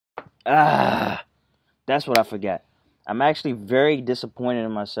Ah, that's what I forgot. I'm actually very disappointed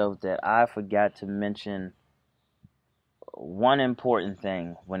in myself that I forgot to mention one important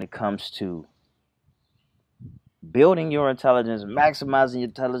thing when it comes to building your intelligence, maximizing your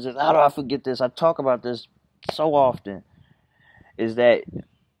intelligence. How do I forget this? I talk about this so often. Is that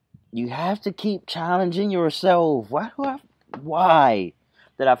you have to keep challenging yourself. Why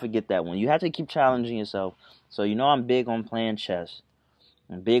did I forget that one? You have to keep challenging yourself. So I'm big on playing chess.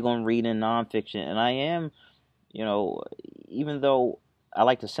 I'm big on reading nonfiction, and I am, you know, even though I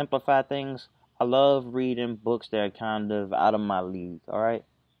like to simplify things, I love reading books that are kind of out of my league. All right,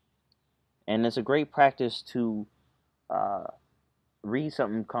 and it's a great practice to uh, read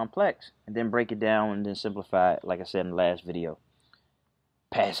something complex and then break it down and then simplify it, like I said in the last video,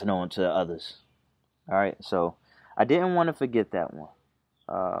 pass it on to others. All right, so I didn't want to forget that one,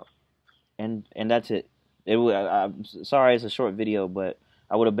 uh, and that's it. I'm sorry it's a short video, but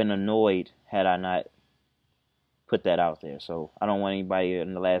I would have been annoyed had I not put that out there. So I don't want anybody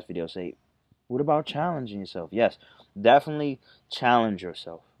in the last video say, "What about challenging yourself?" Yes, definitely challenge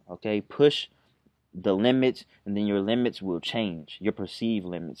yourself. Okay, push the limits, and then your limits will change. Your perceived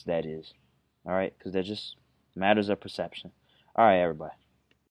limits, that is. All right, because they're just matters of perception. All right, everybody.